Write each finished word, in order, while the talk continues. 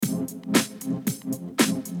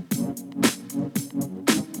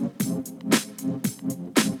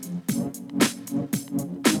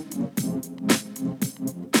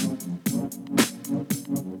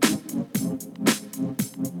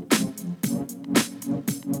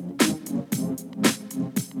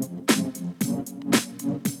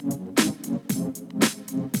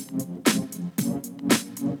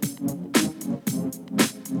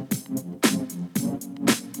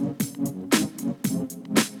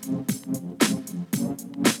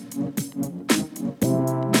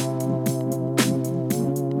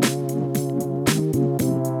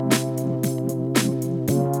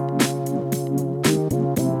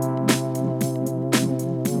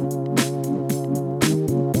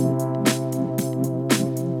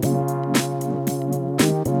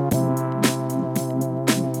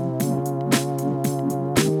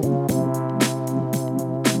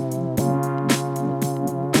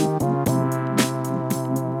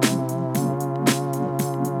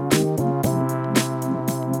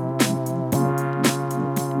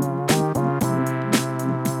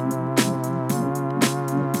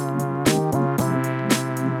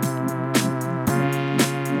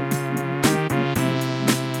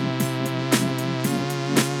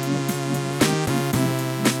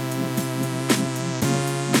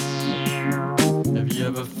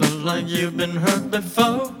you've been hurt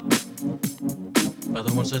before by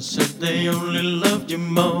the ones that said they only loved you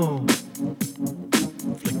more.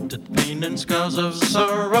 Inflicted pain and scars of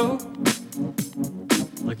sorrow,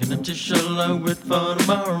 like an empty shell I wait for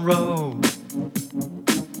tomorrow.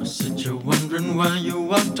 I said you're wondering why you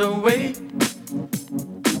walked away.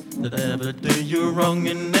 Did I ever do you wrong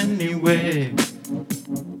in any way?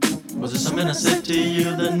 Was it something I said to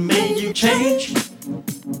you that made you change?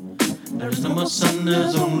 There is no more sun,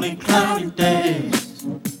 there's only cloudy days.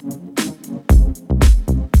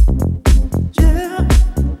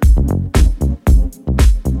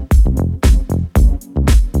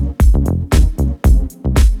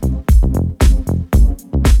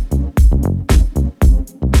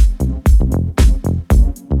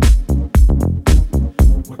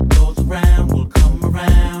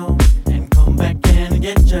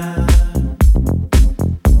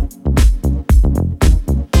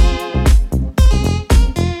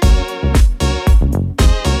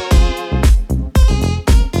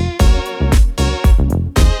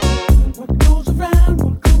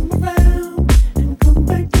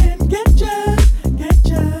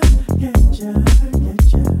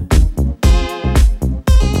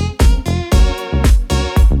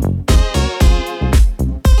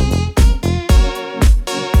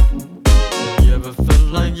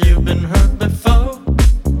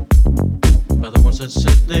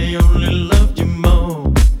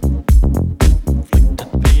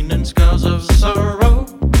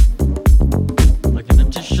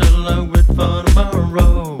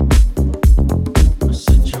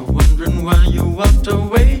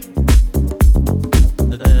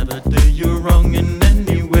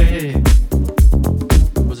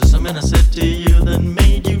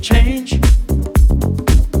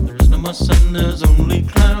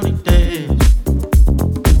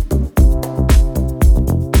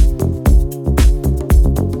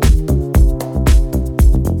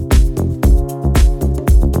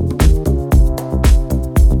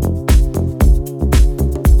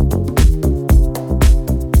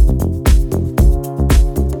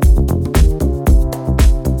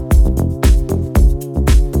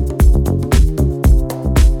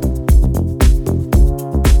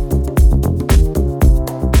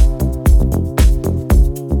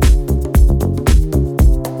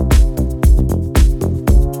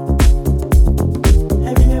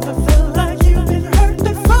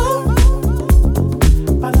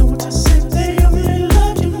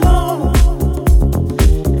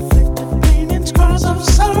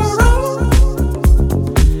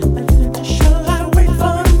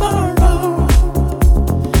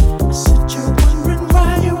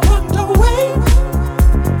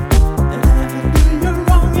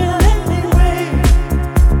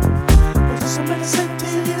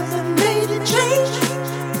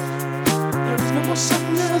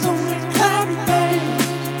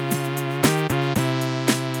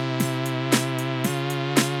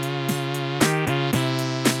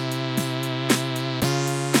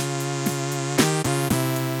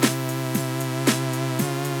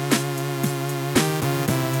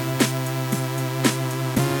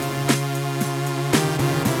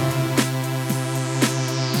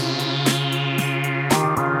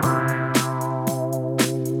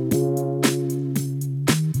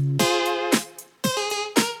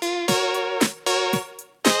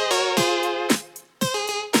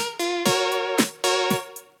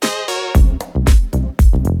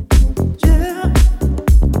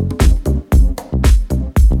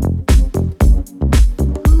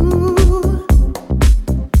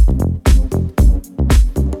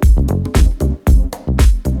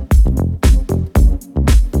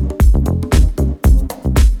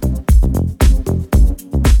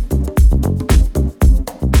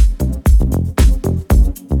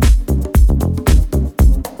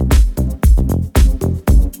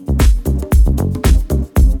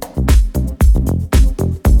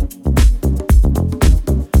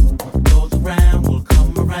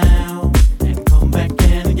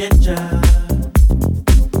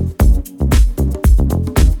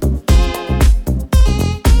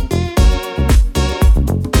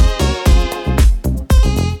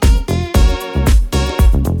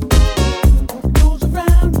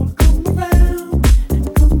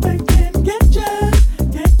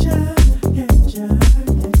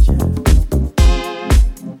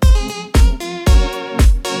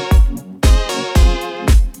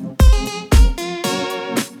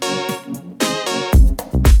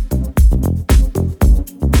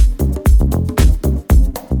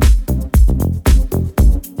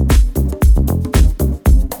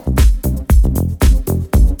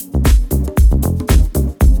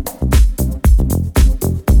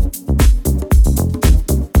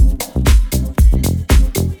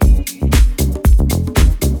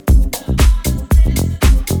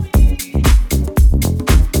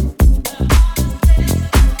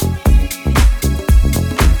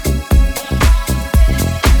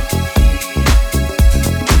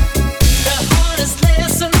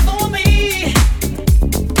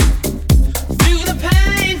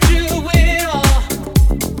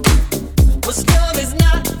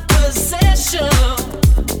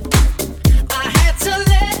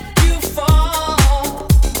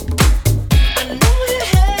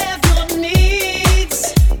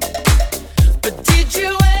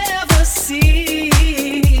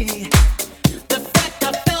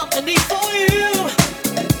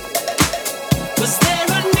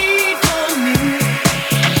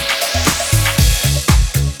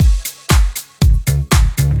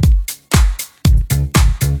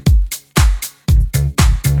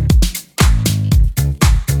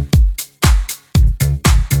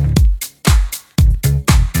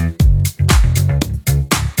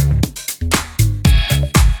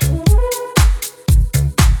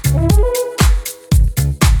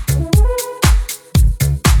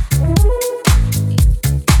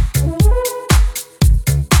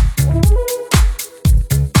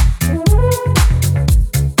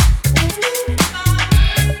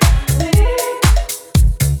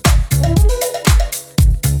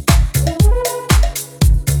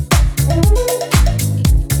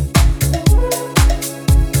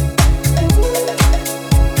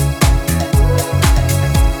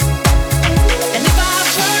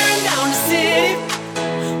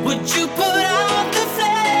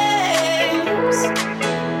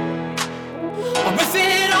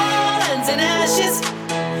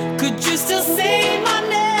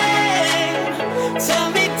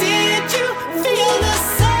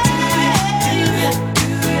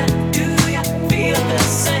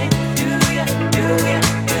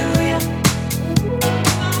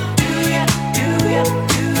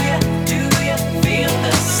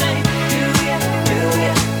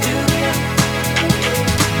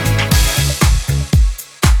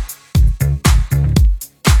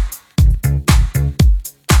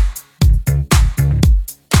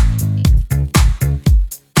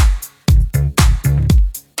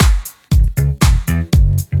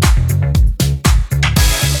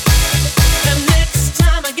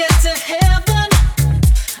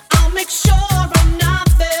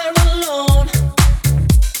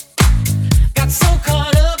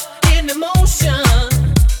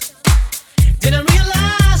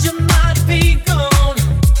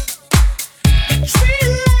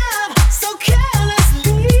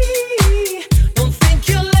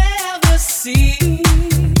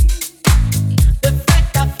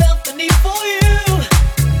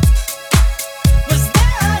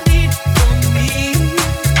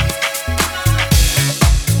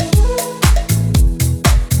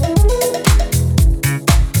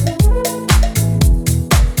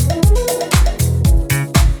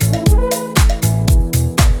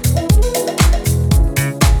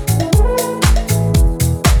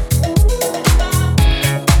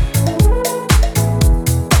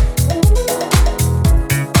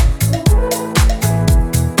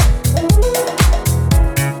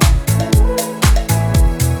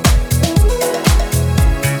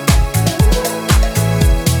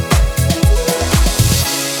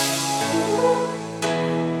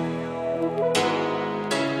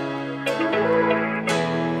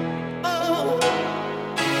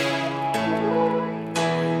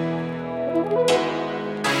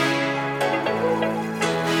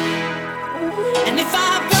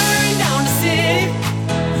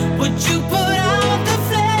 Would you put out the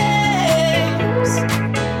flames?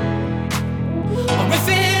 Or if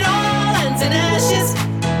it all ends in ashes,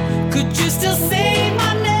 could you still say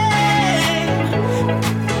my name?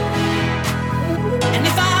 And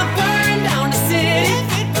if I burn down the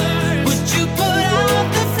city, would you put out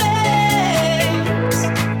the flames?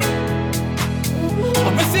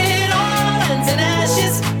 Or if it all ends in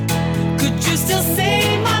ashes, could you still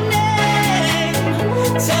say my name?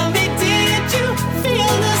 Tell me, did you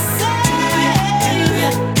feel the same?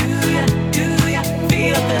 Do ya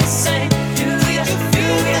feel the same? Do ya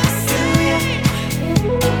feel the same?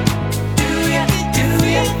 Do ya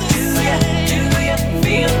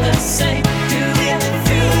feel the same? Do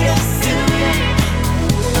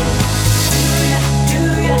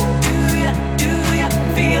ya feel the same? Do ya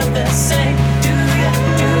feel the same? Do ya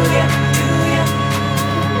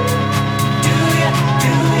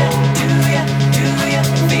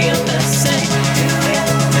feel the same?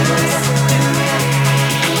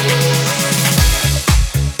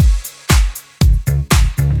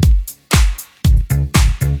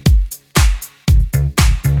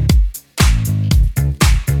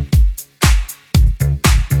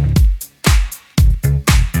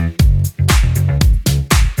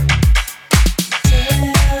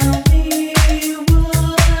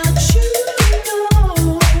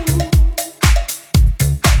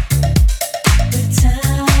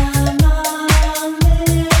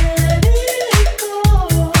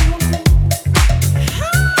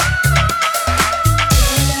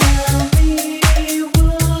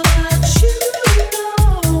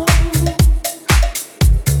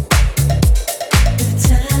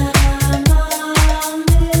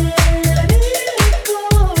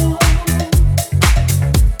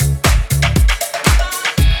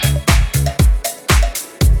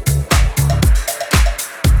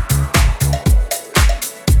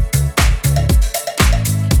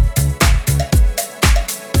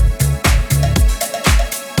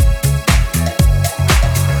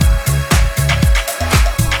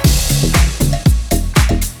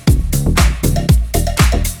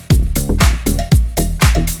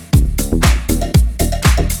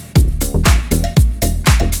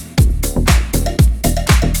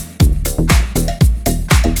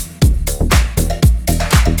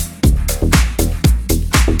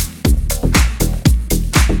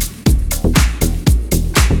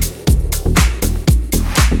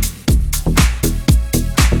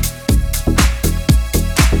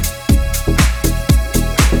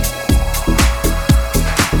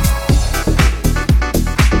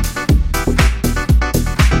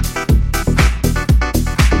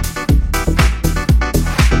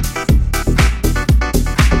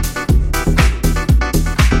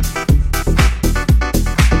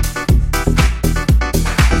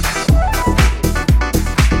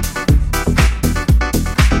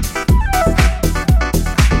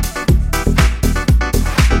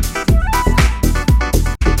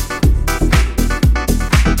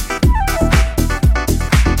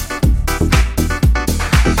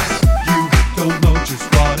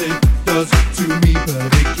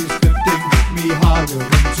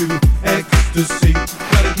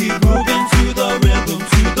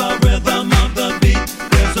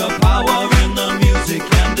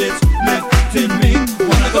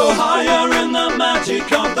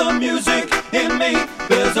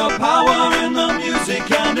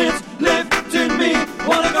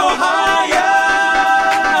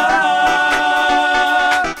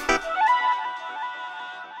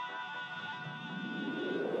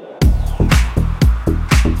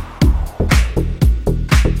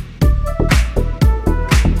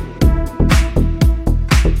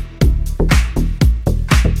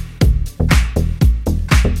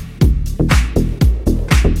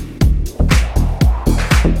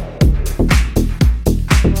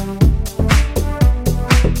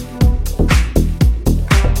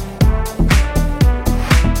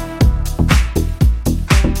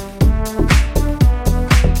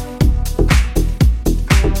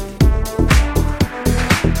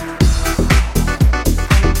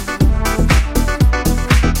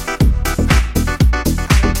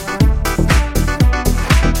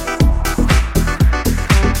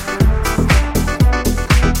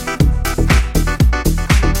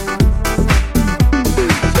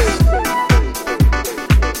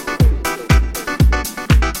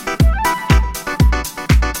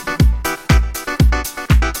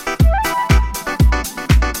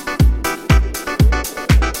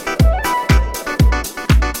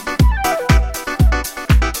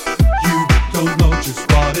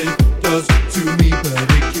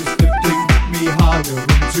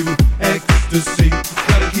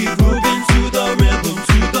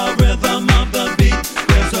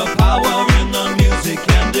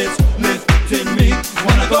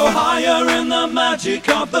 magic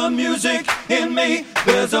of the music in me.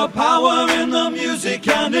 There's a power in the music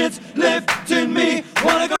and it's lifting me.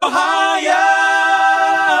 Wanna go higher.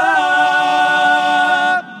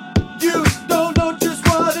 You don't know just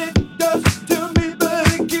what it does to me, but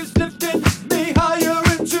it keeps lifting me higher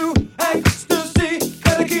into ecstasy.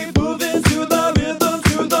 Gotta keep moving to the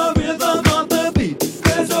rhythm of the beat.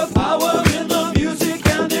 There's a power in the music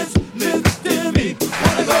and it's lifting me.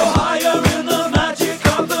 Wanna go higher in the magic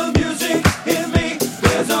of the music in me.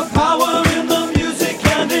 There's a power in the music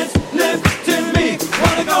and it's lifting me.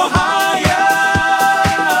 Wanna go higher.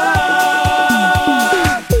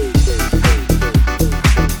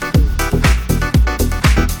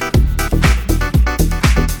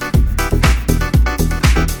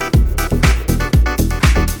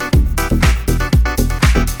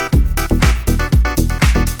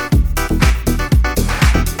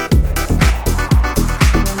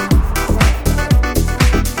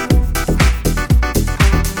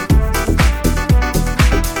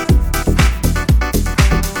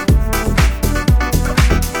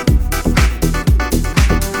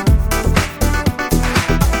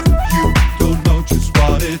 Don't know just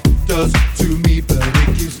what it does to me, but it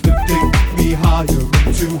keeps lifting me higher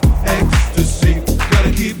into ecstasy.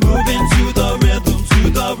 Gotta keep moving to the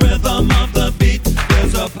rhythm of the beat.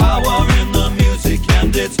 There's a power in the music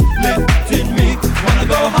and it's lifting me. Wanna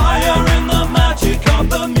go higher in the magic of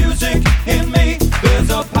the music in me. There's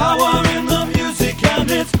a power in the music and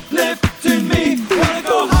it's lifting me. Wanna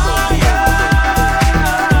go higher.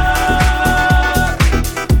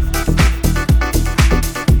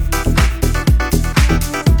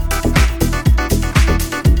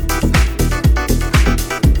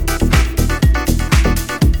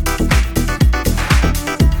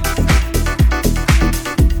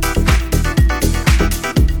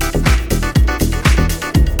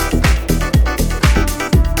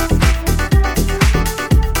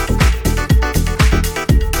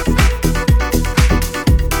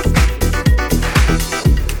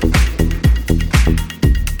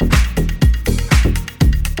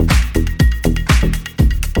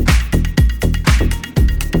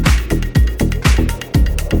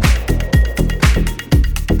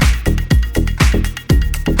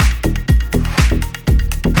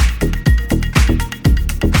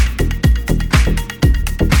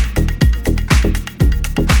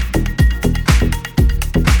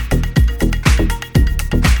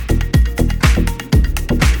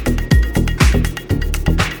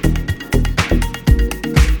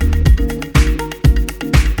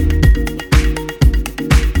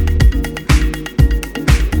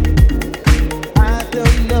 I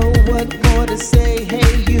don't know what more to say.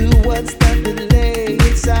 Hey, you, what's the delay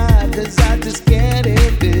inside? 'Cause I just can't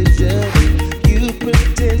envision it. You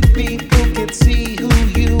pretend people can see who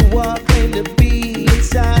you are, claim to be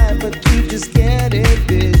inside, but you just can't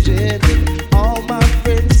envision it. All my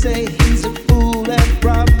friends say he's a fool and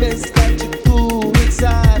promise that you're cool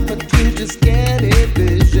inside, but you just can't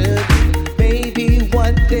envision it. Maybe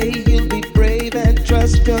one day you'll be brave and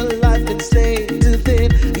trust your life and say to them,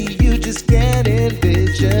 you just can't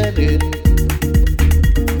envision it.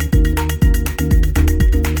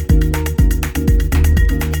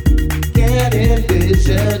 Can't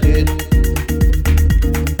envision it.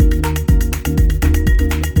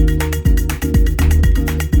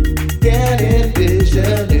 Can't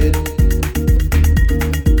envision it.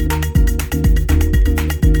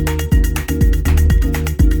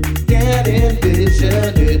 Can't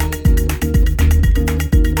envision it.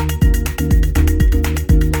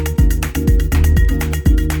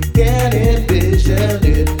 Can't envision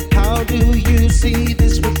it. How do you see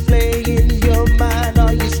this replay in your mind?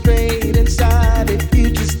 Are you straight inside if you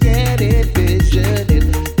just can't envision it?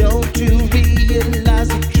 Don't you realize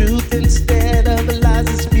the truth instead of lies,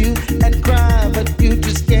 dispute and crime? But you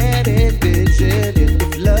just can't envision it.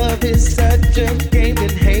 If love is such a game, then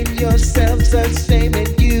hate yourself, such shame,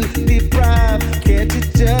 and you deprive. Can't you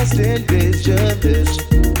just envision this?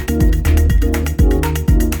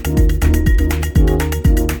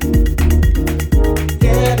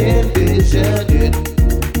 Can't envision it.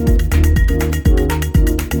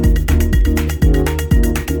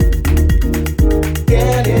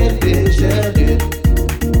 Can't envision it.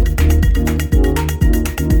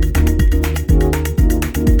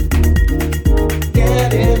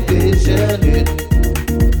 Can't envision it.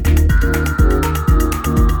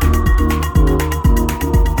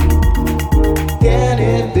 Can't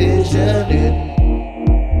envision it.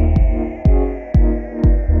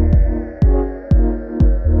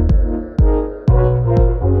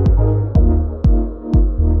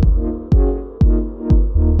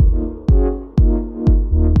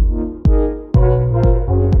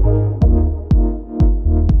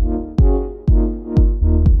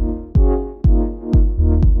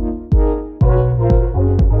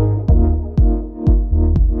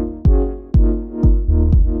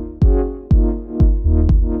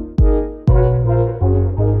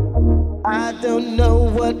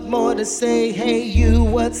 wanna say, hey you,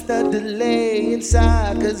 what's the delay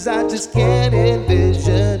inside? Cause I just can't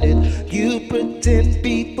envision it. You pretend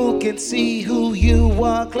people can see who you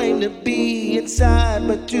are, claim to be inside,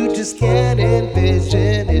 but you just can't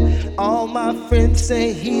envision it. All my friends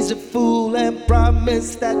say he's a fool and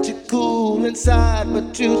promise that you're cool inside,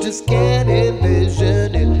 but you just can't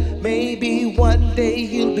envision it. Maybe one day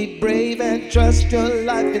you'll be brave and trust your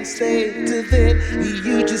life and stay. Till then,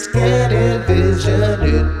 you just can't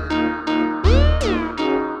envision it.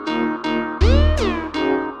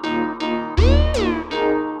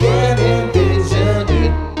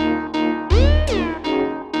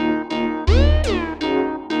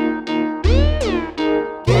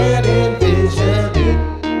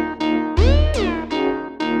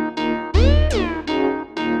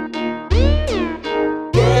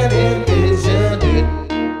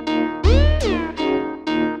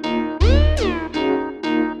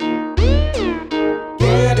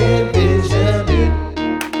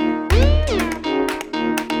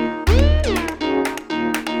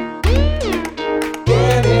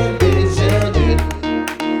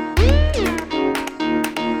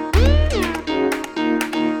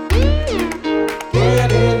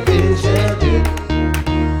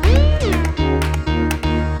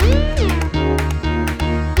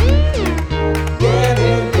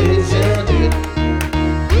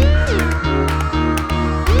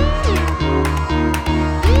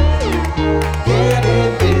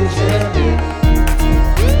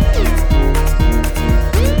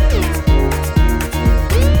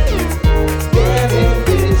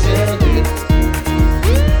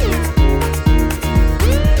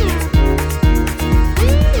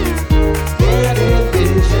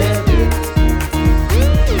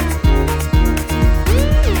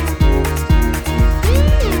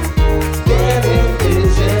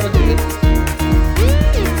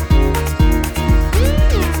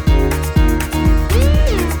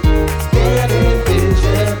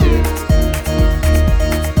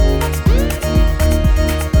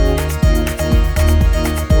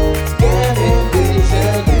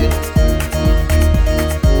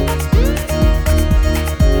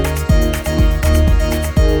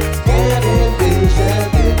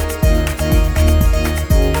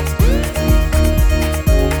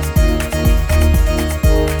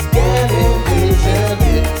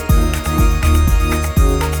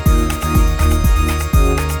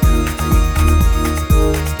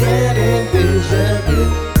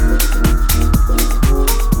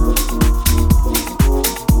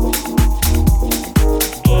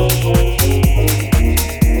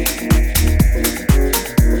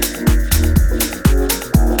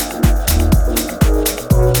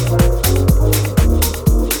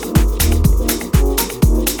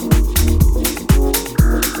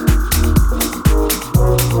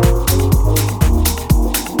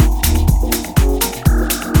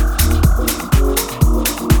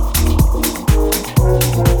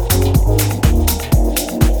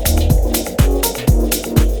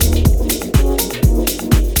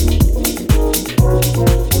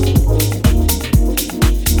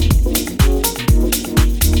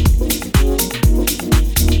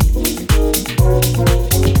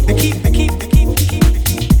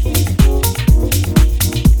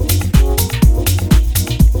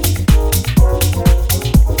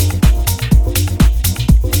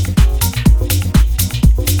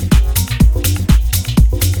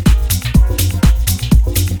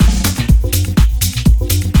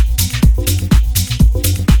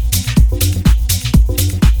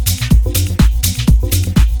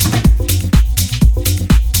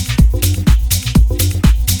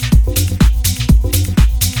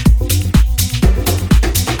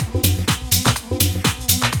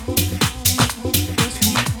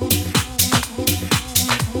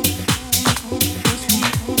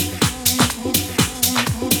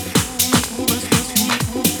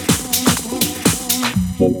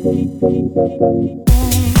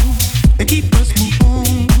 They keep us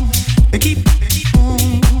moving. They keep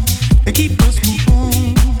on. They keep us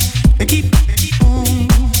moving. They keep on.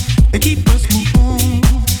 They keep us moving.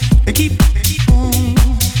 They keep on.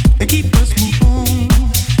 They keep us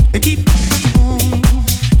moving. They keep on. They keep us moving. They keep on.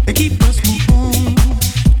 They keep us moving.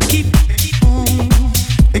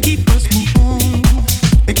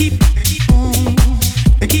 They keep on.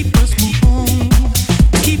 They keep us moving. They keep on. They keep us moving.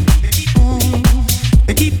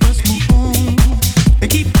 They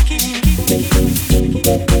keep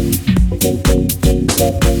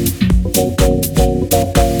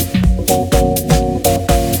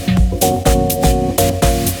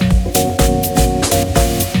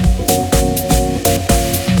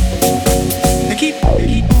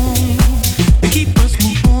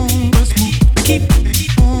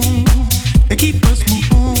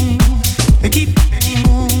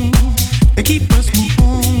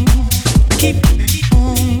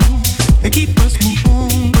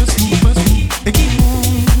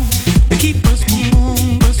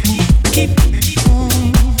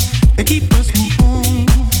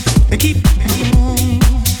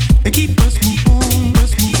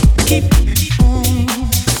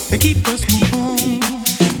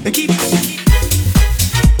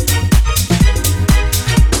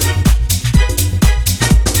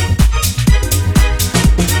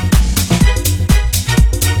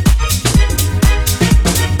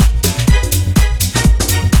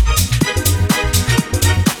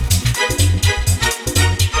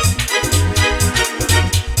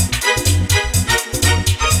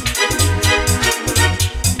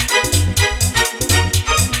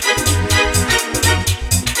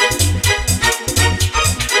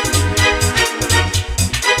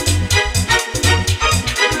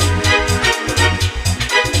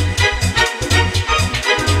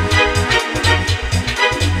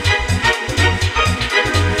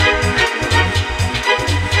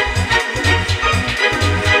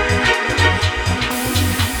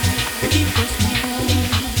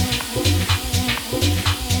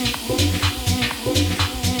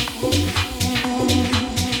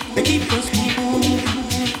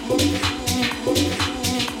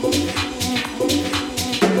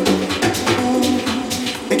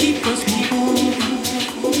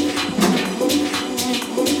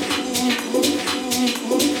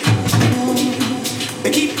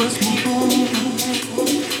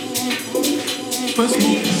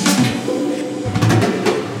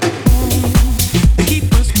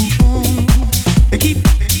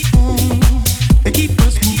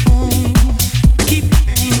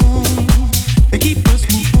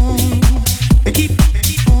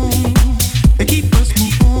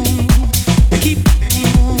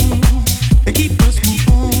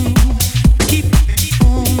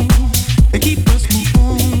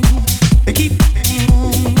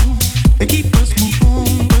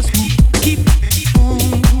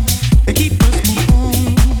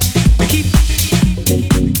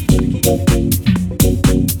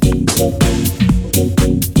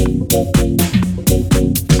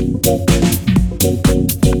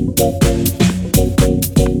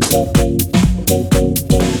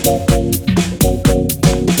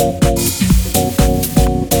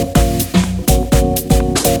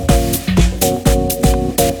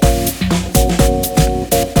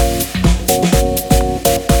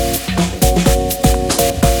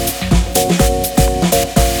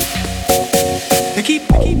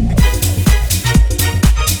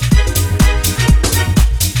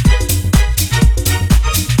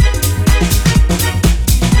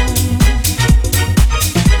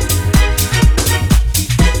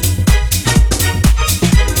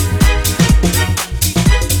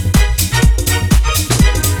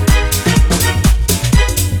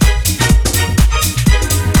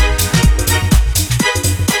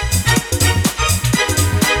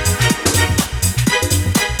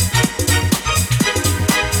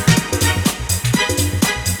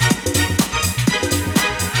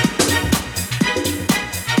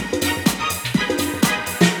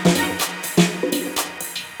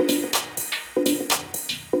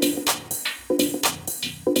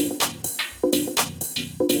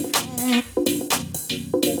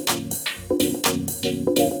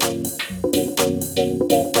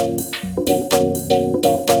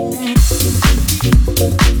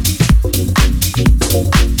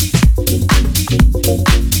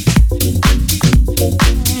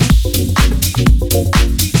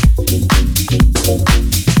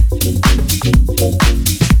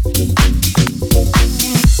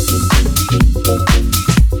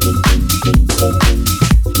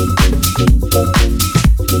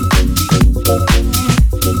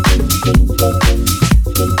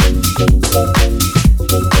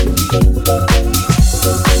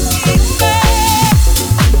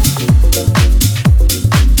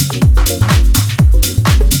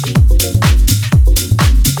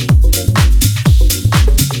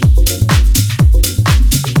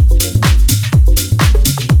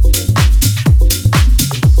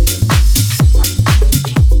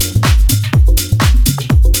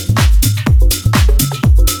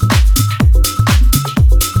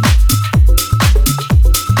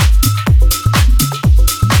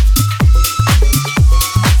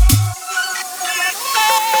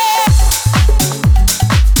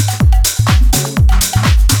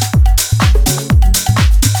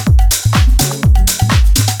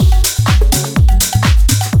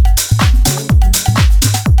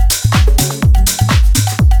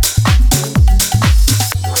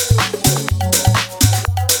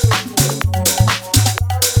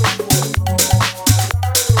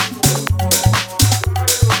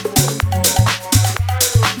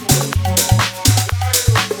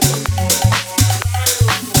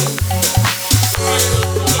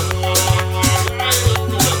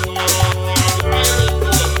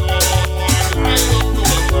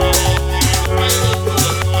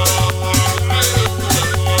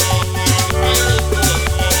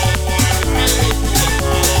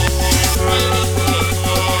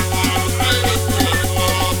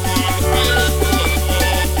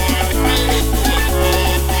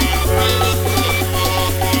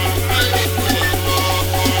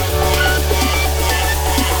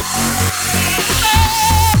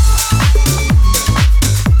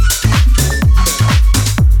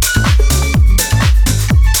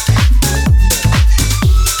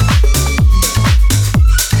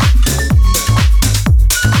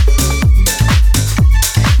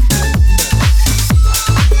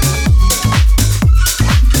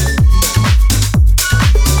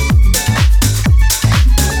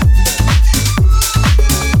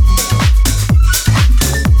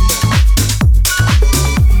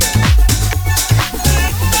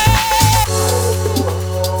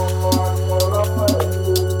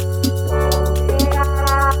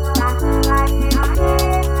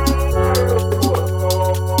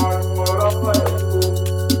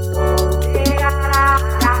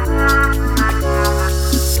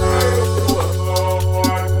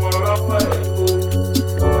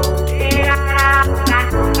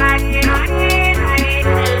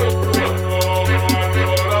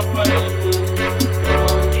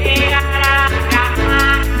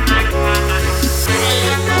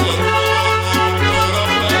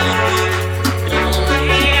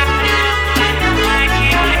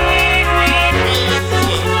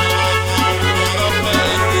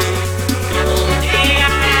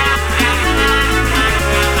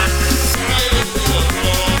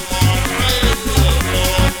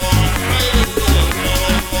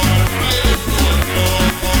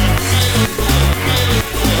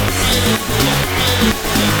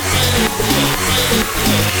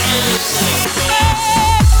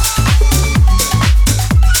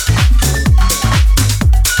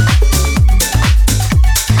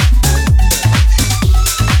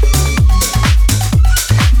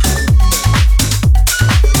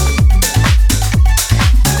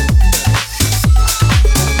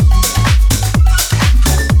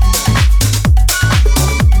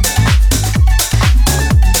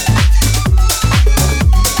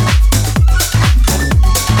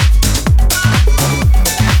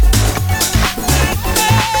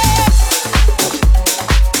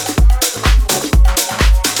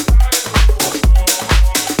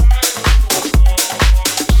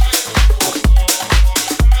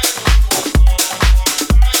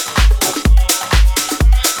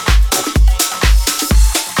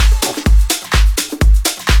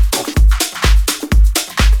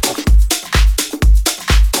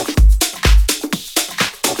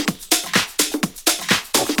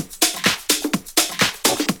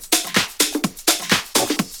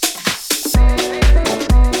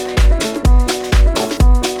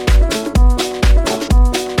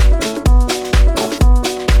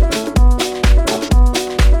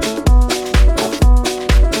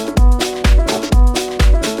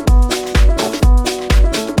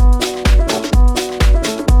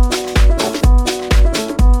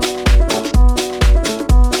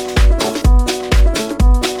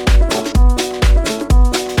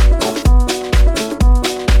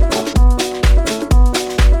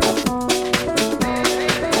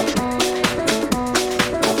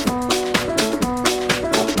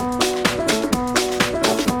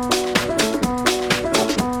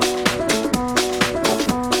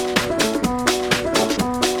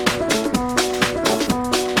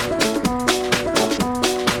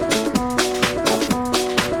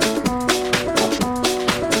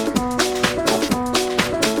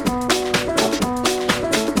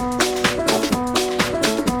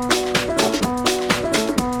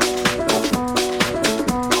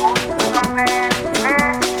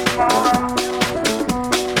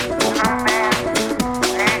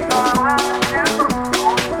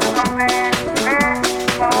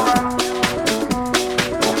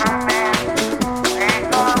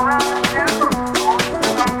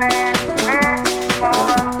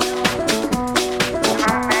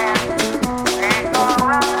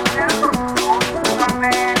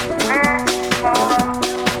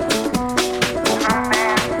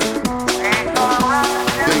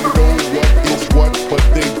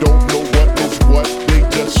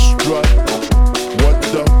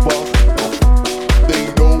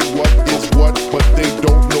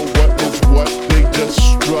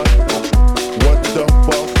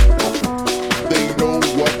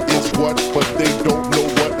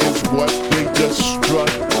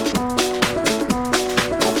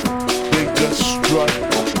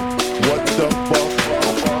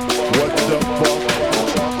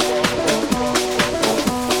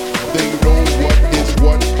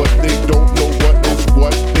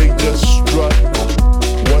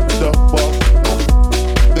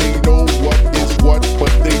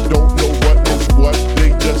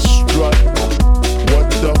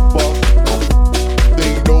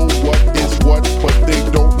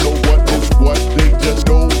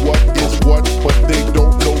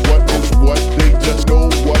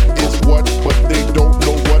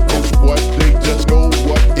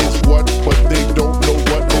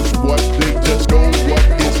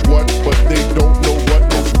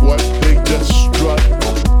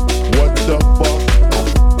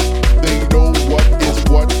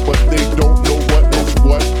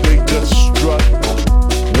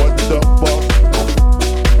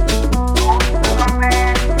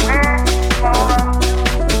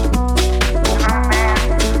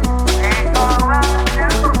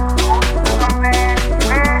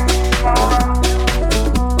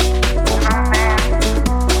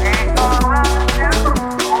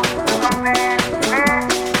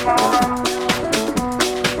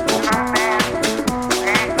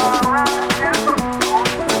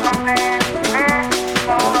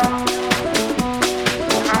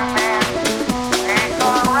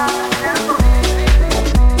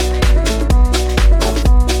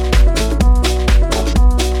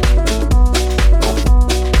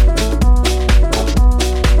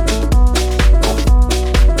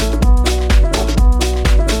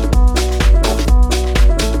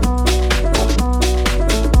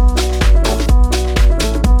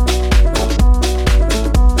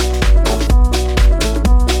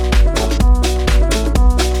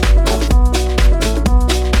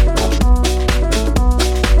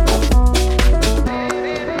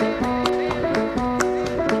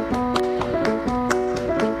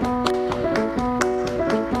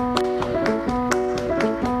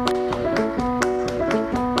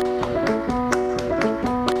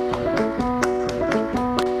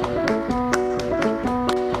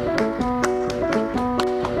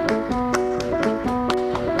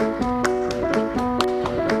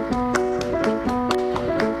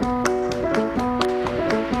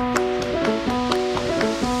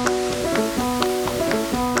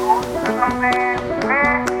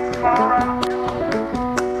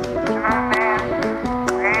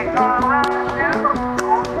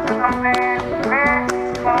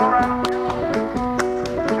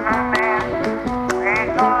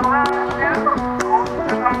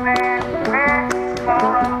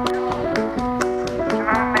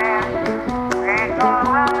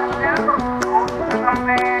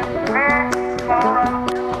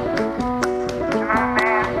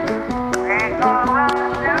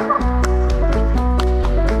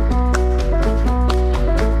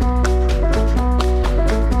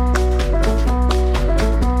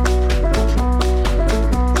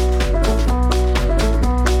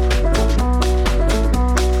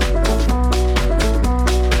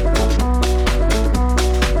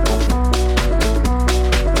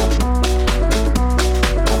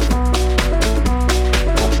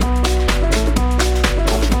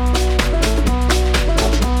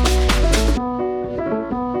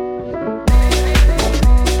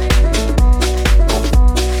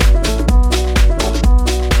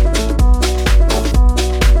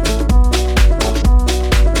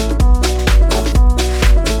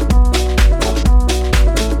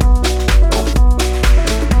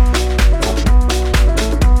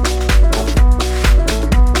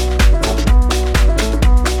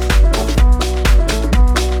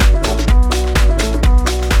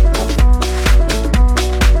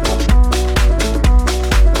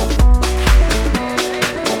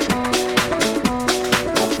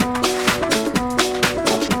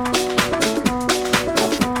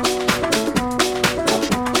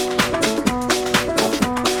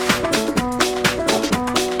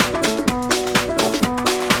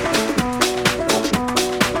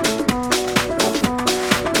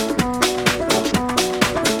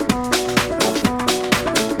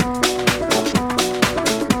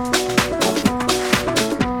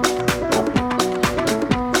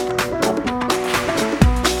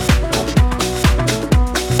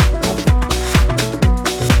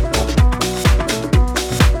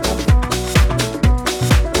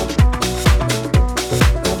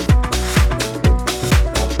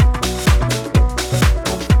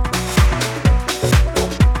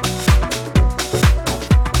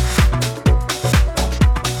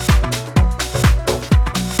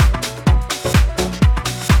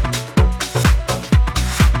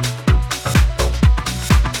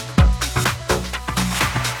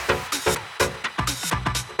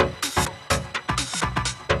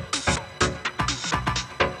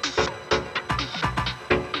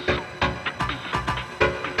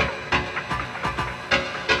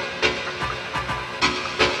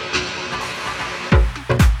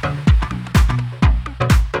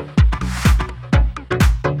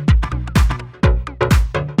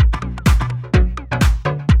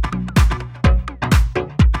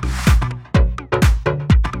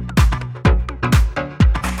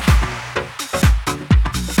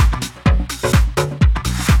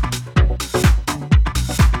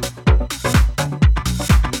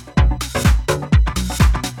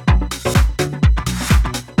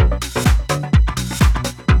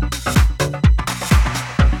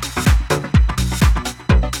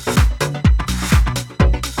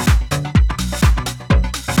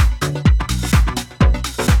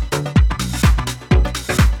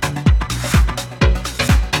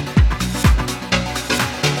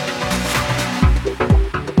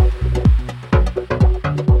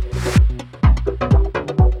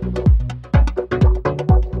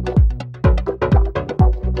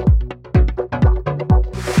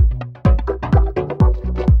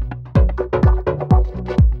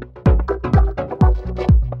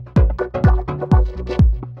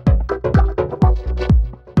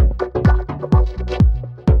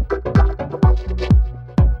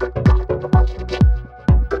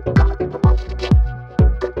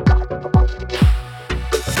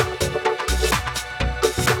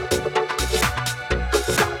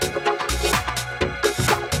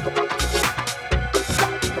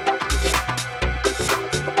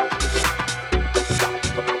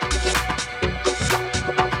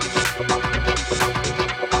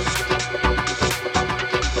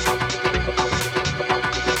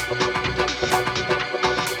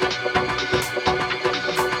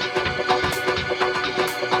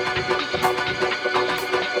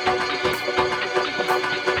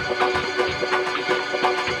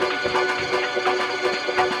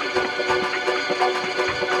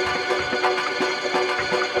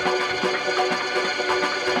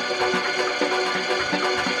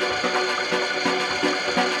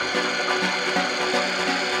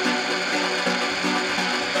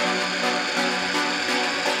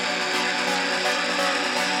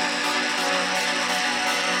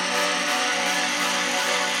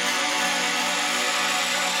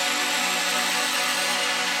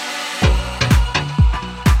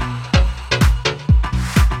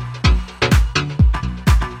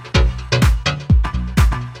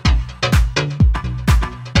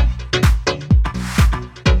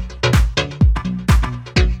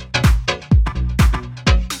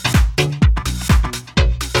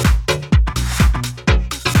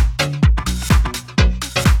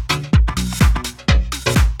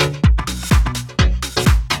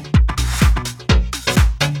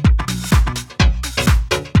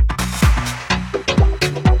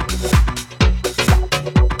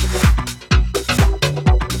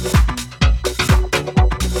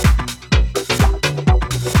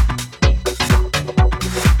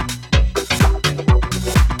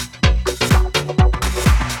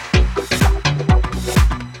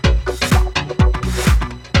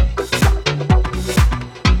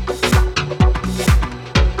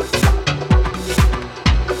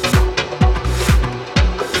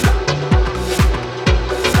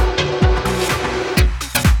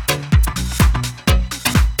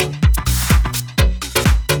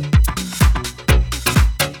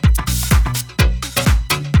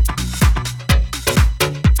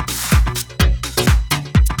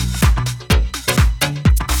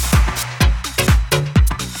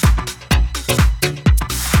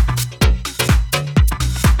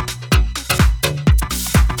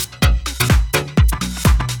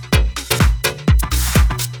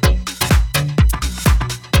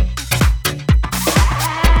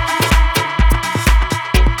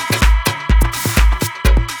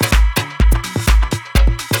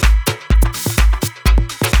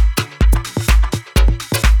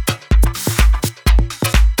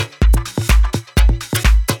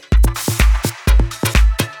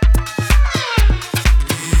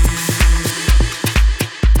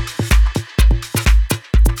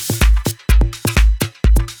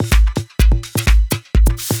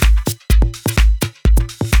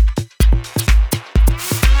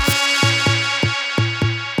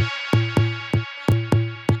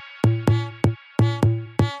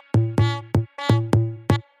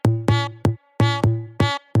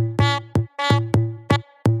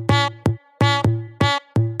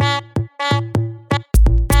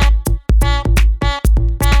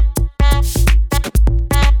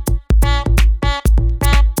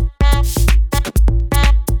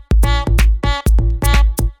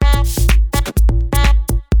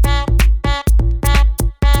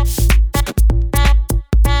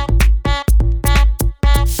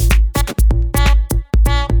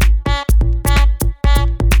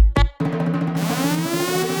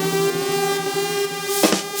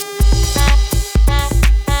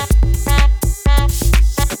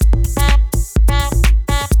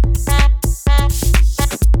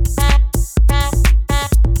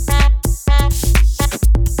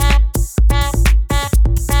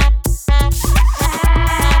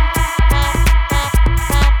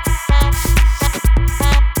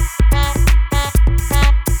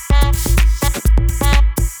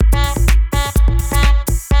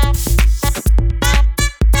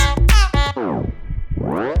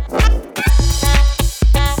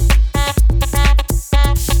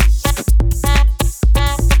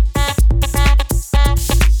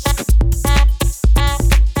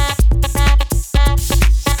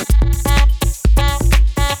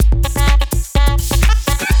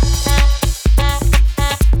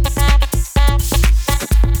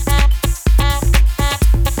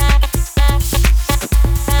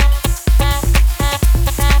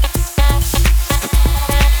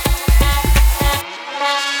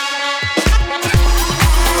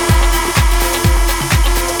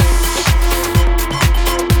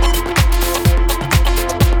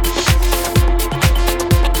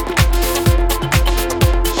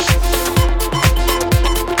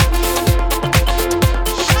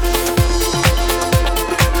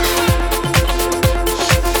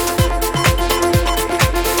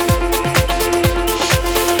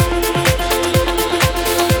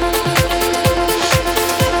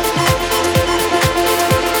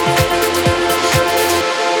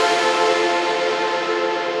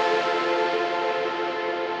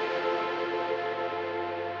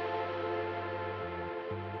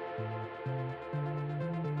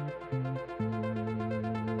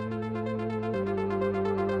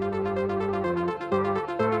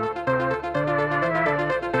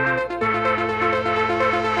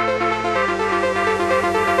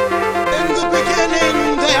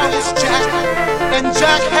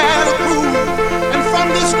Jack had a groove, and from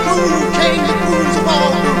this groove came the grooves of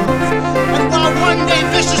all grooves. And while one day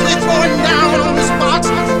viciously throwing down on his box,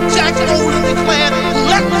 Jack boldly declared,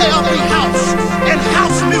 "Let there be house," and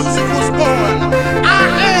house music was born. I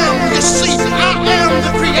am, you see, I am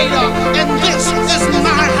the creator, and this is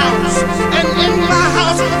my house. And in my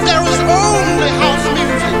house there is only house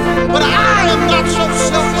music. But I am not so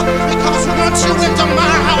selfish, because once you enter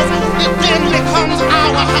my house, it then becomes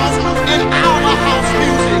our house and our house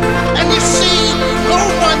music. And you see, no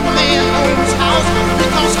one man owns house,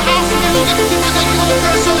 because house music is a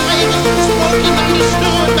universal language spoken,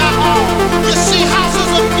 understood by all. You see, house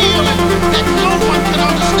is a feeling that no one can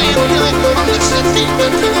understand really unless you're deep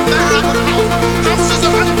into the vibe of house. House is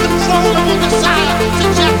an uncontrollable desire to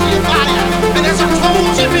jack your body. And as I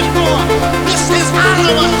told you before, this is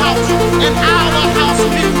our house and our house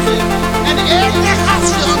music. And every house,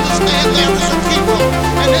 you understand, there is a keeper.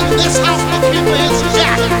 And in this house, the keeper is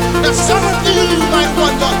Jack. Now some of you might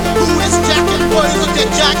wonder, who is Jack and what is it that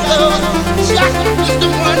Jack does? Jack is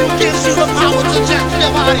the one who gives you the power to jack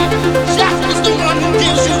your body. Jack is the one who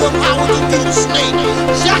gives you the power to do the snake.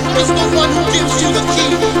 Jack is the one who gives you the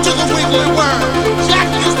key to the wiggly worm. Jack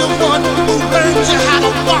is the one who learns you how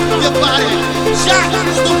to walk your body. Jack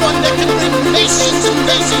is the one that can bring nations and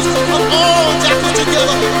nations of all jackals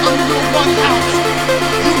together under one house.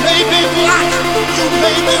 You may be black, you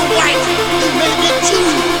may be white, you may be Jew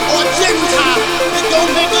or Gentile. It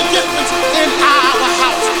don't make a difference in our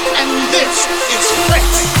house. And this is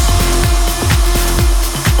fresh.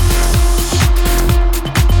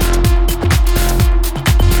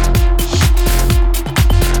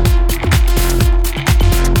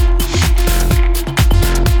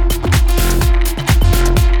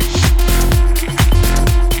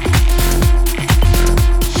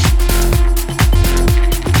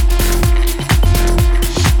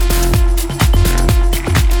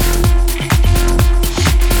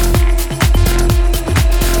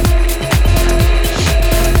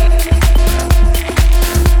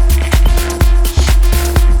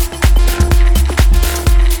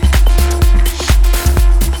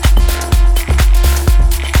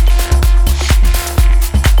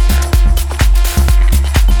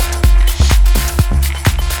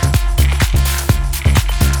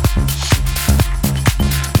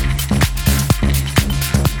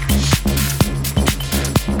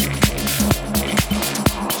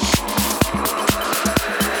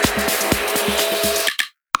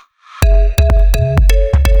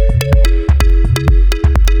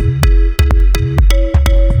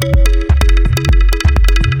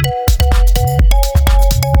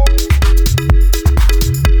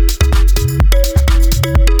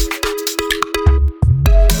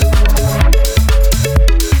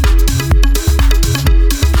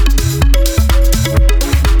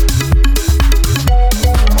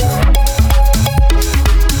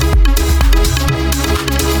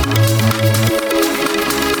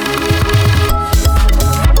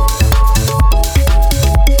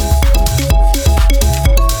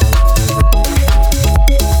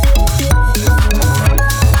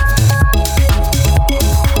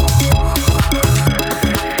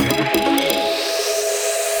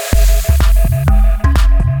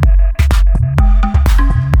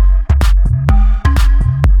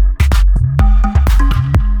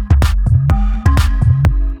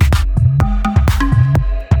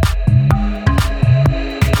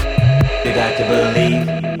 You got to believe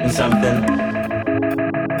in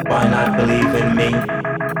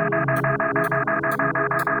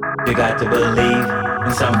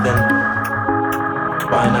something.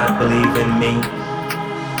 Why not believe in me?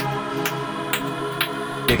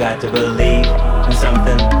 You got to believe in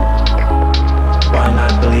something. Why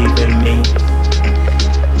not believe in me?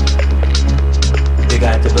 You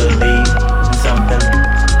got to believe in something.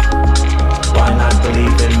 Why not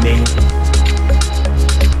believe in me?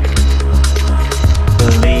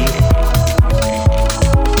 Believe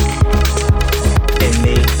in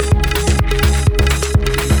me.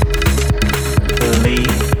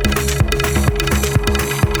 Believe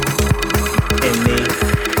in me.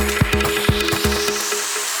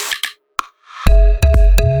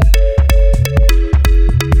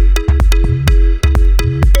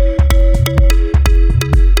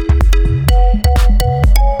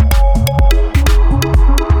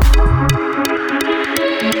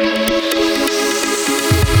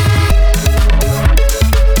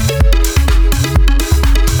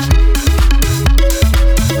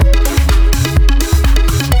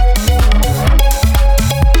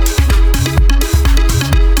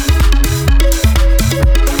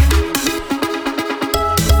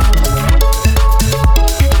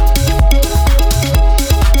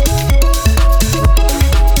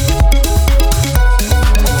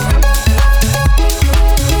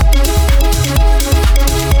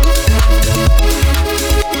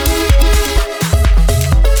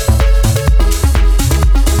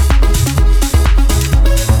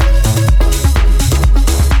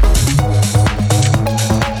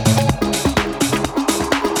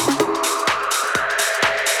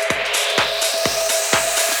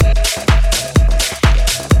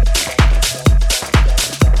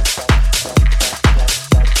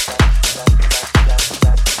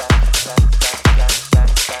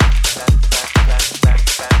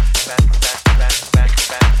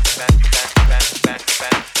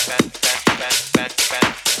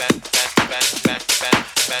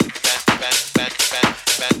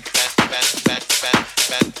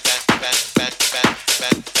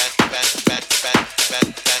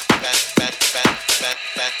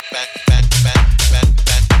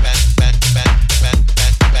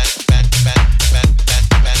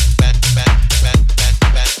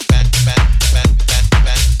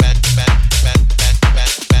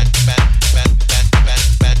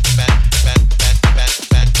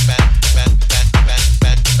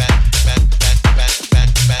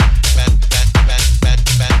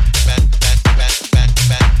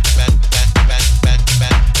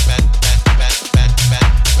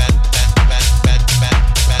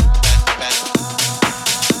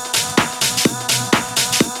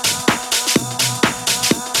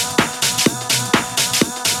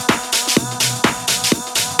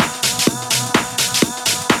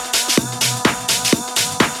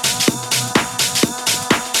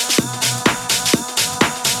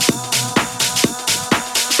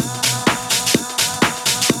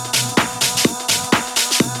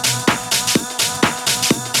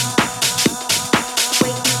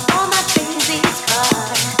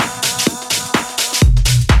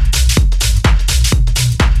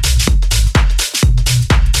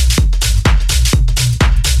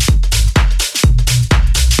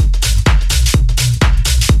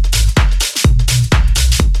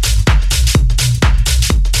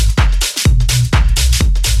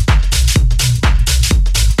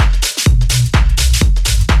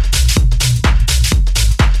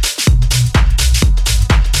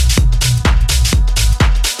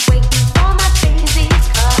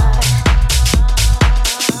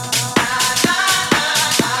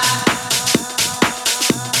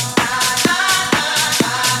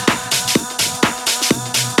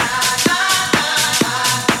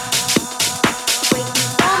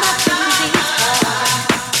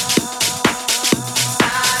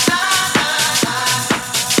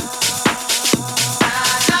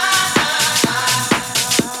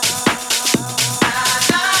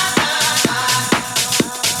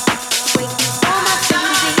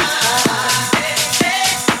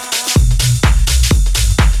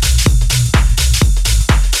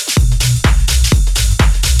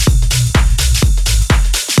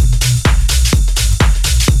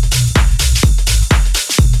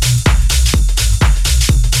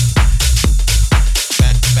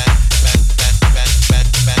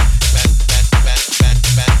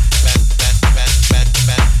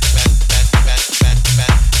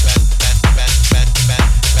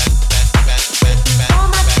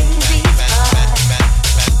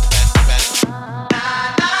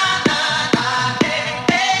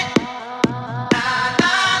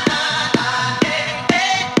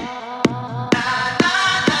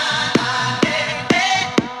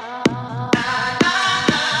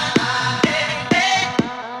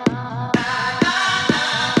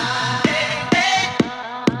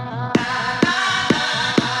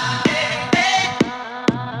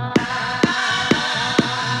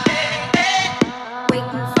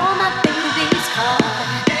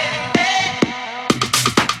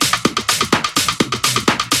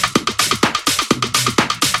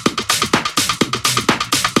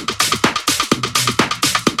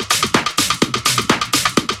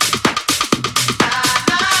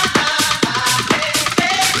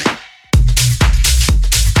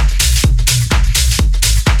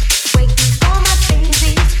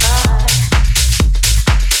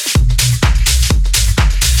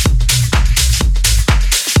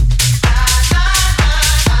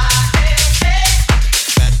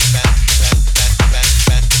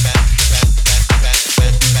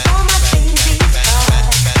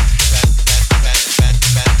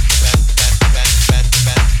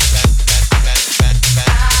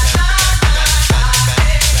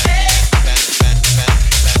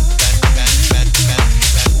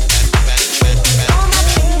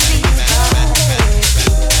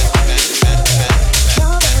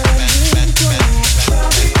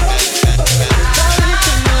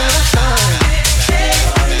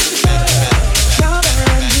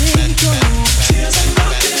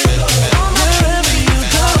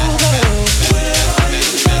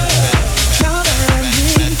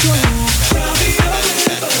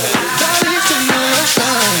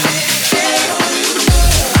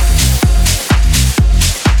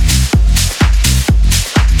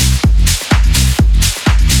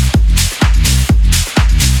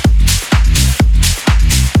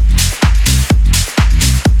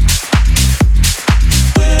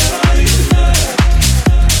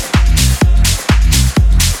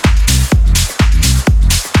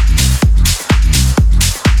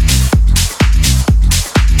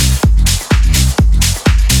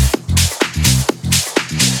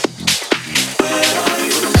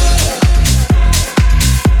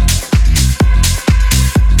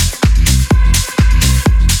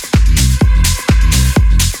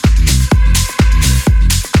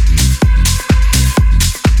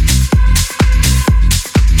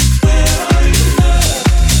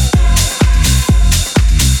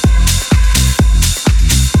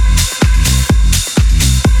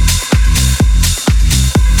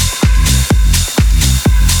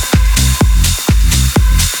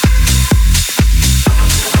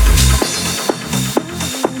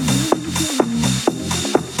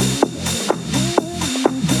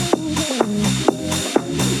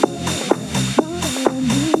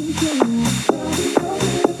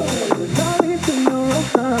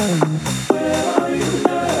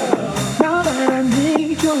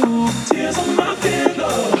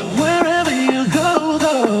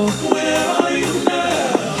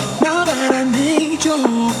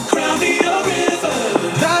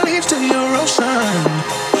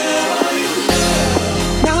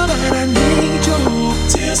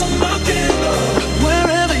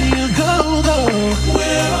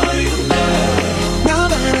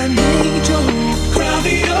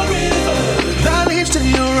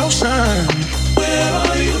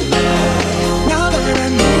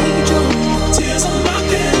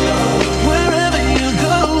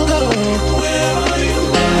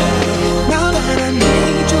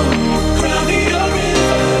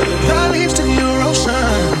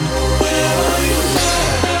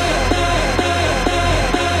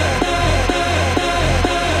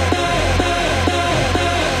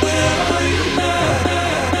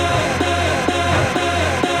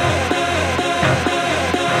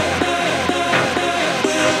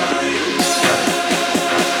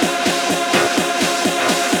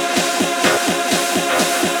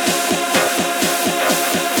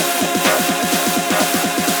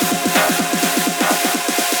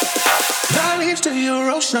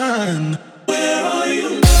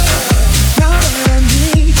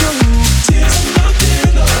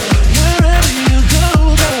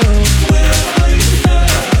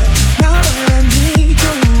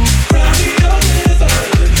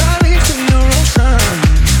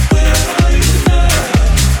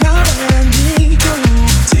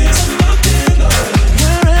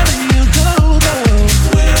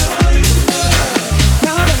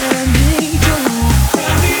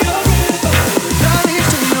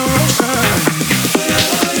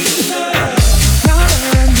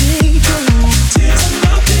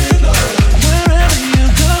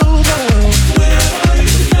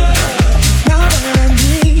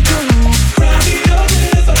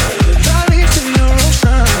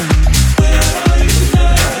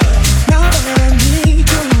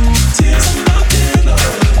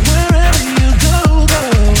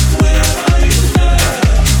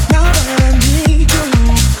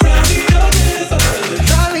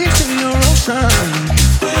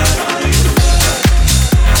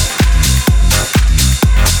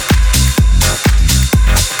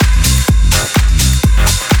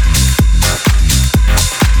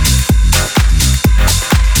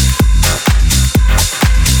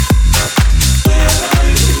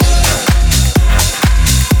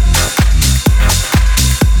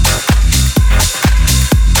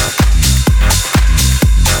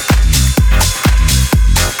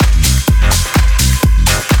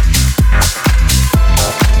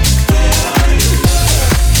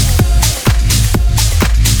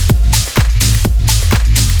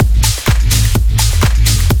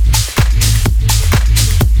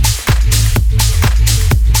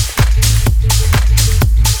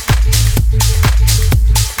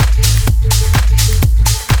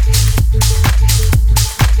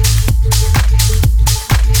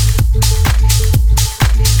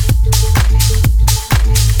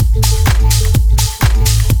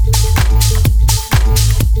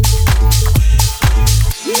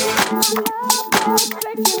 Don't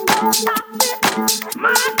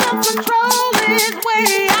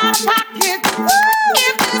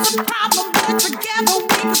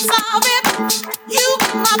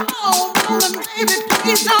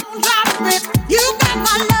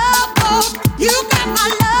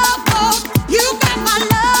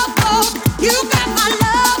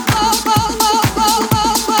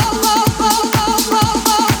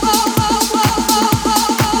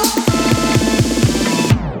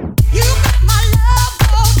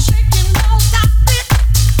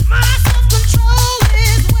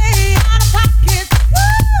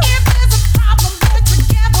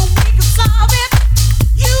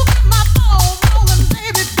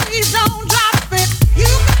drop it.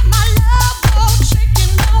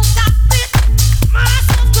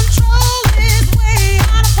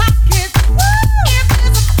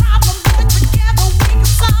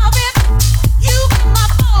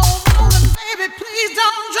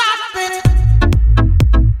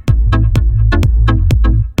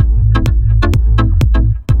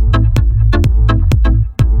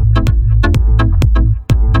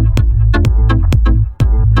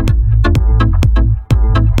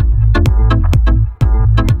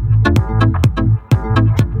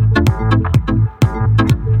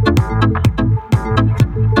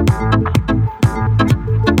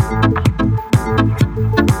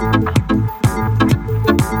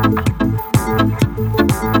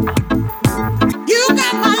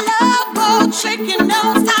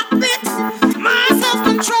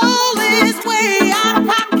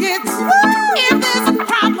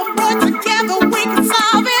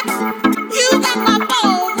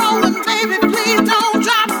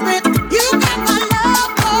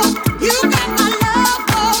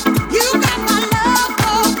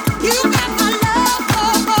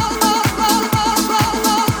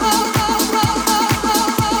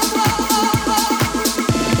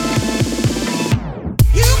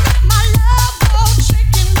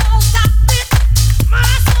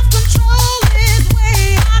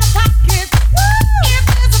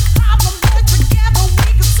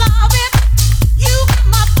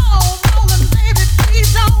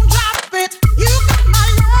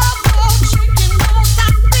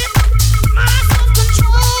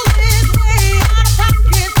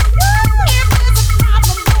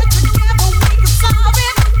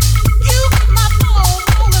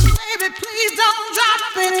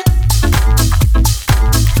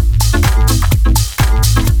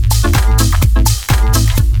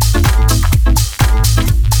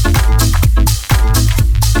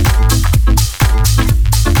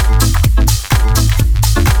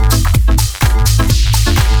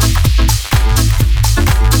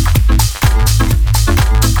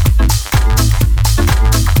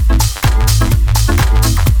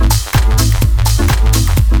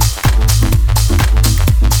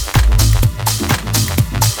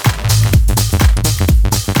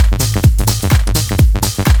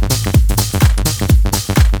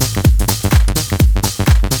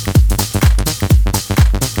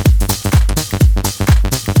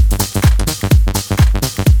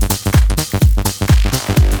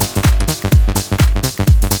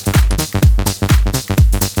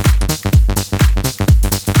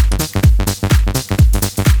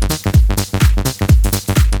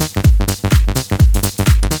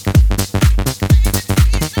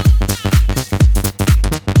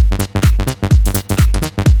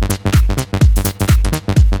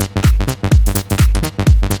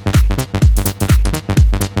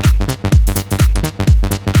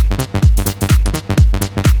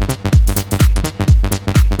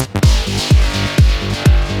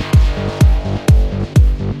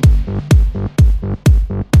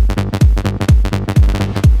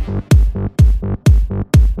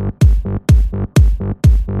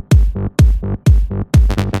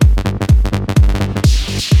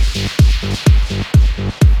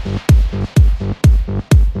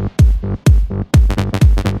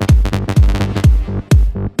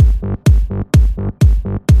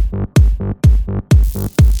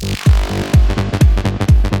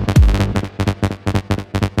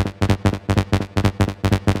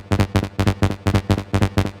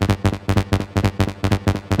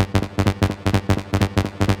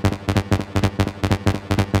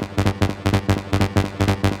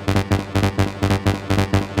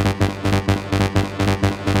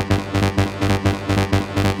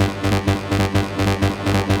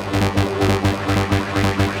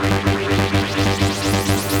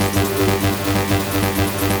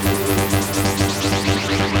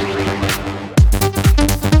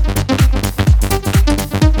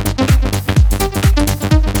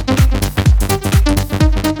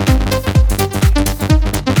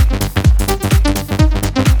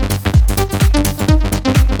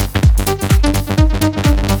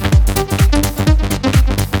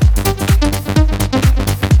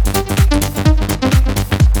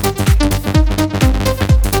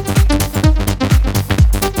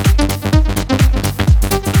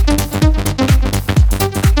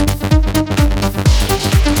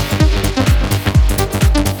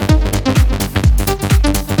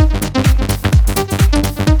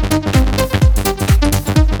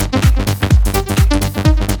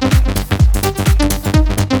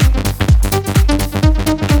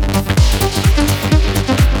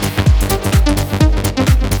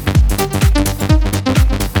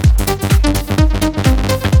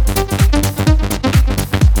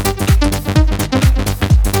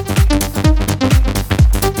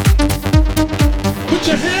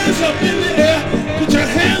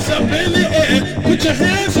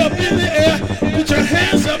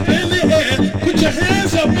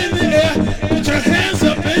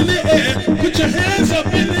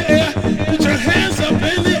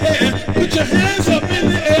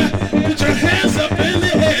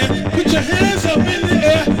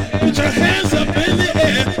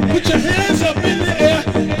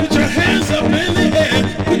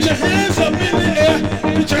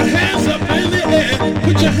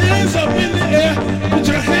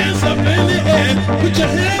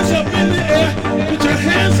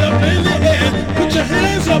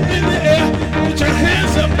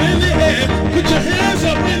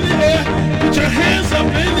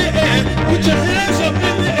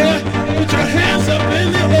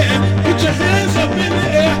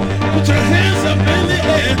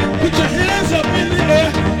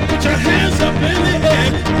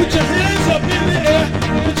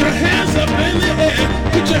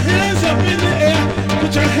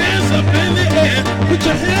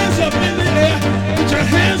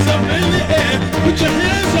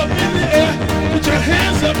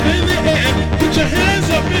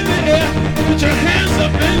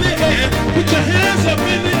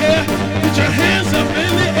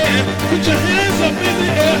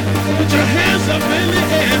 up in the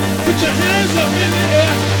air. Put your hands up in the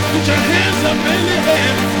air. Put your hands up in the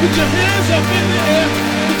air. Put your hands up in the air.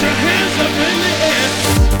 Put your hands up in the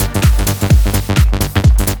air.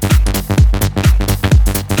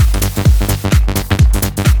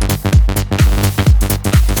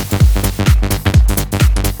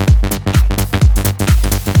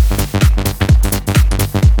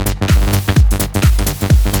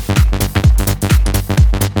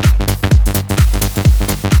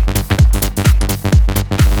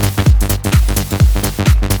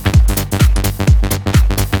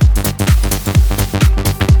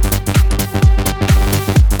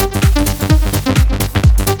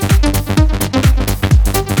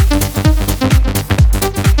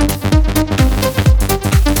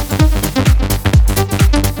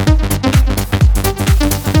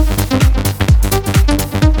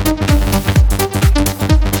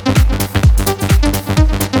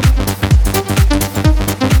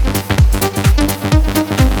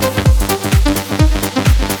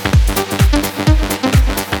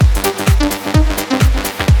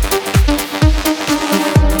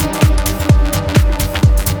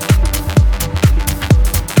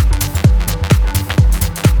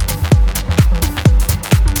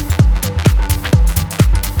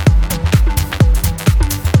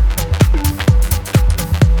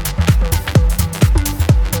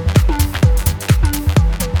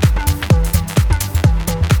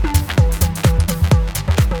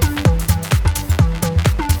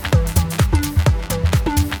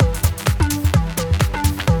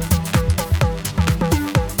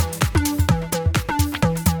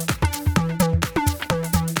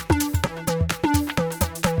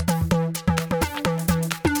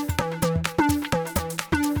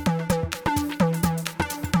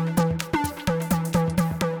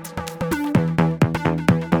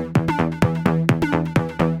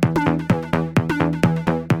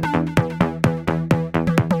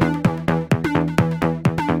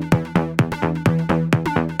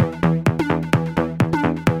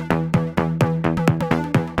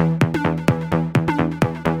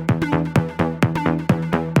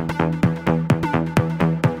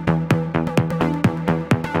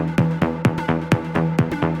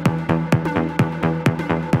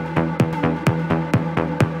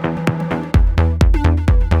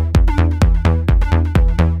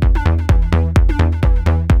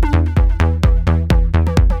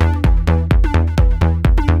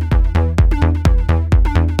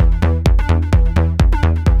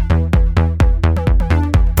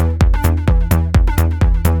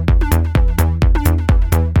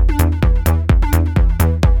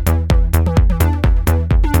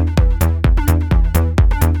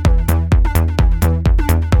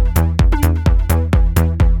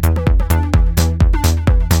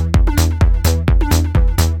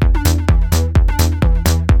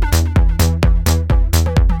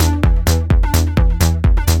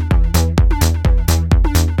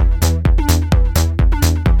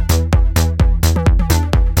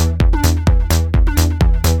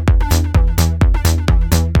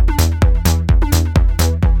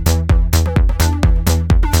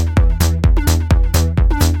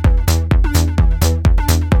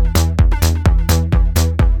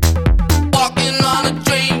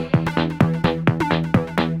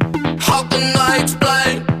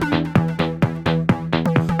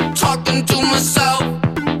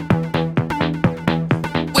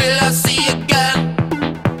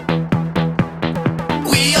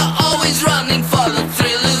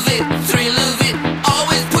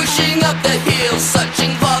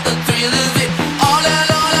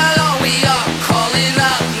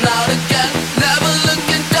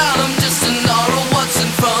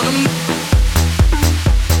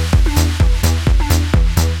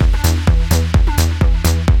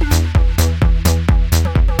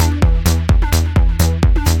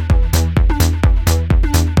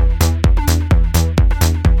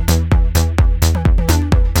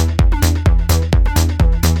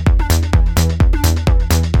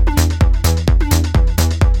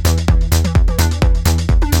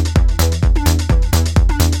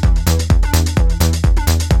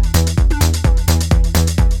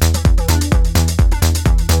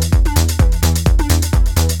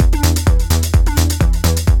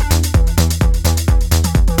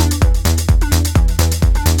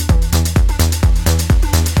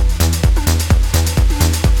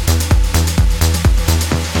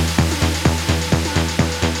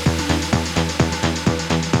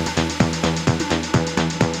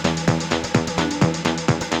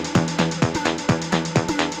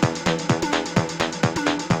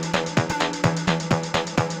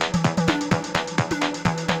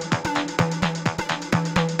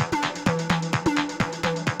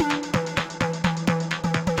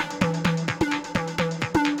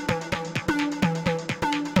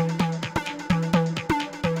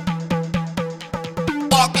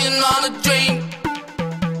 on a dream.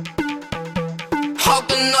 How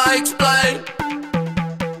can I explain?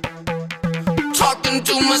 Talking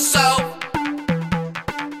to myself.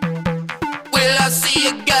 Will I see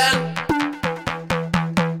again?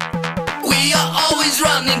 We are always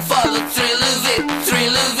running for the thrill of it,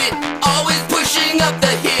 thrill of it. Always pushing up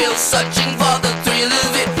the hill, searching for the thrill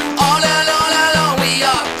of it. All along we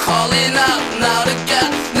are calling out now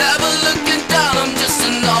again. Never looking down, I'm just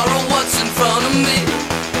an aura of what's in front of me.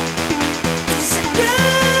 It's a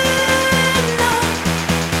good night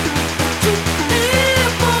to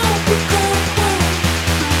live on the cold.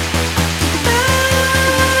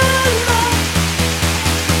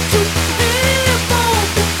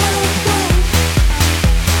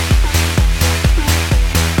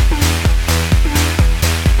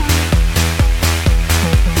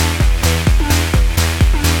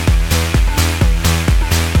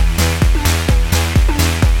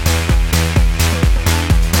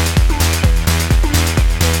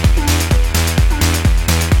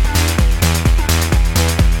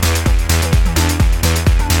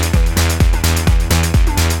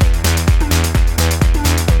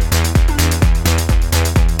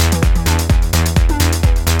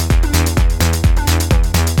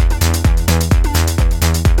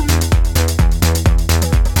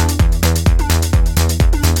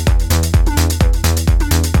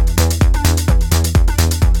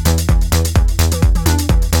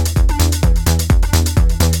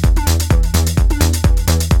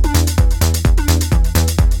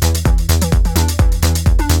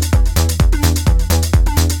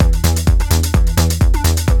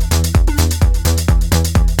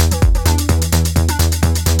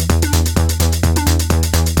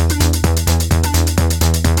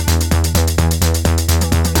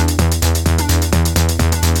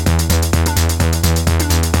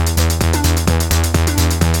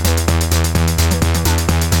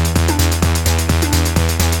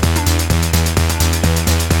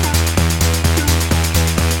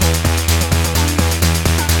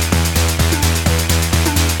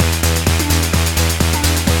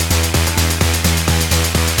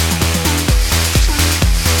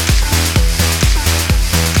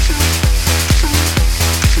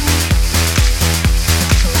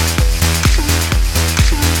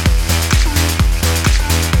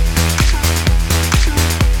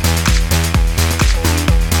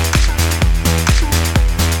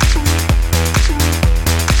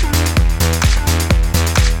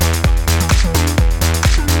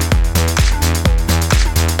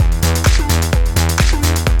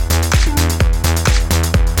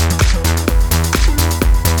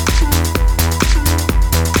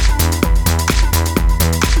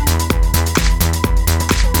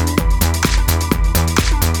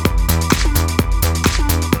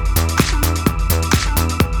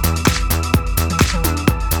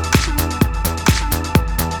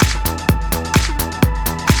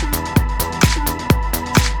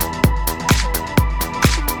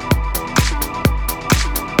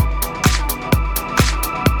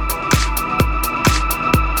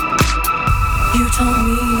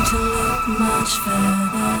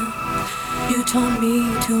 told me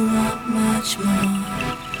to want much more.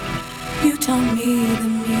 You told me the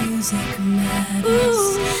music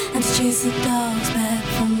matters, and to chase the dogs back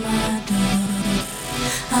from my door.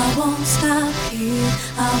 I won't stop here,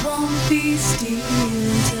 I won't be still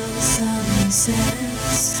till the sun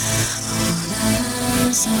sets on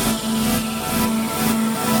us all.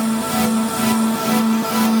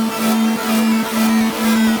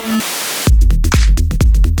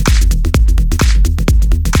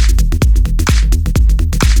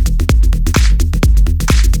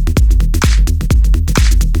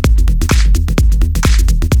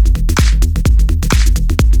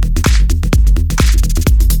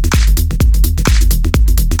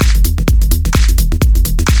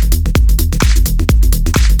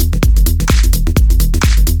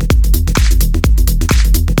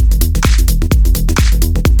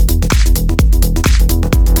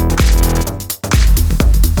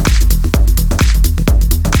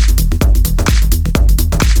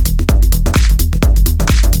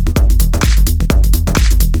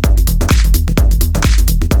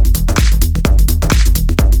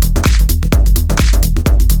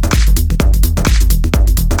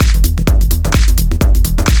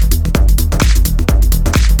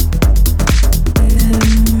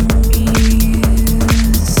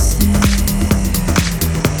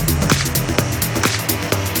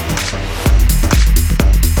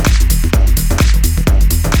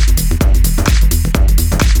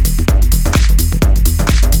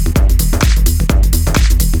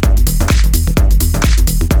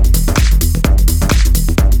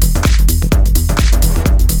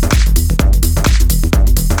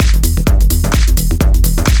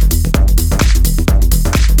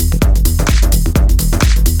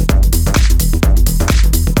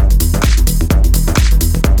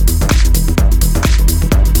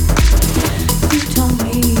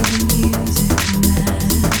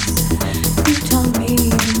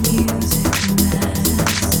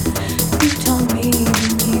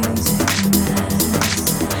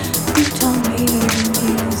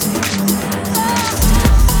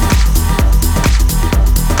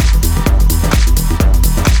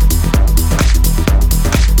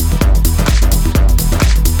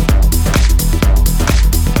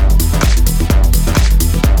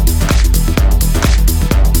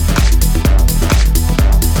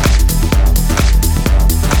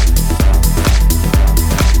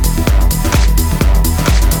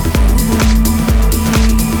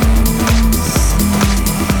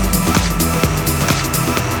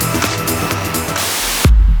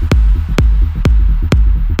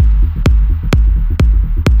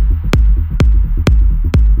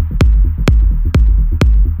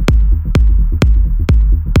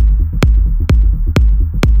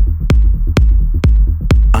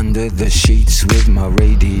 under the sheets with my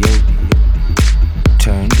radio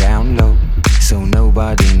turned down low, so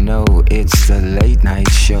nobody know it's the late night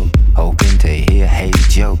show. Hoping to hear Hey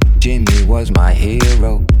Joe. Jimmy was my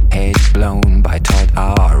hero, head blown by Todd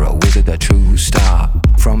R. Was it a true star?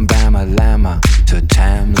 From Bama Lama to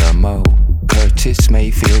Tamla Curtis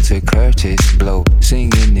Mayfield to Curtis Blow,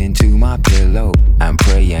 singing into my pillow and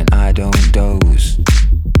praying I don't doze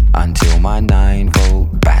until my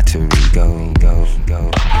 9-volt battery go.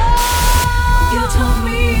 You told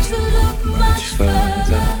me to look much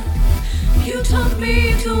further. You told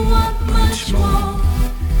me to want much more.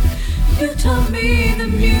 You told me the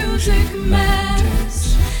music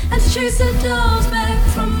matters, and to chase the dogs back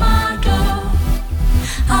from my door.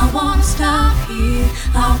 I won't stop here,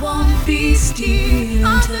 I won't be still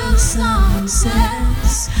until the sun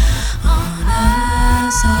sets on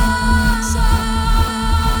us all.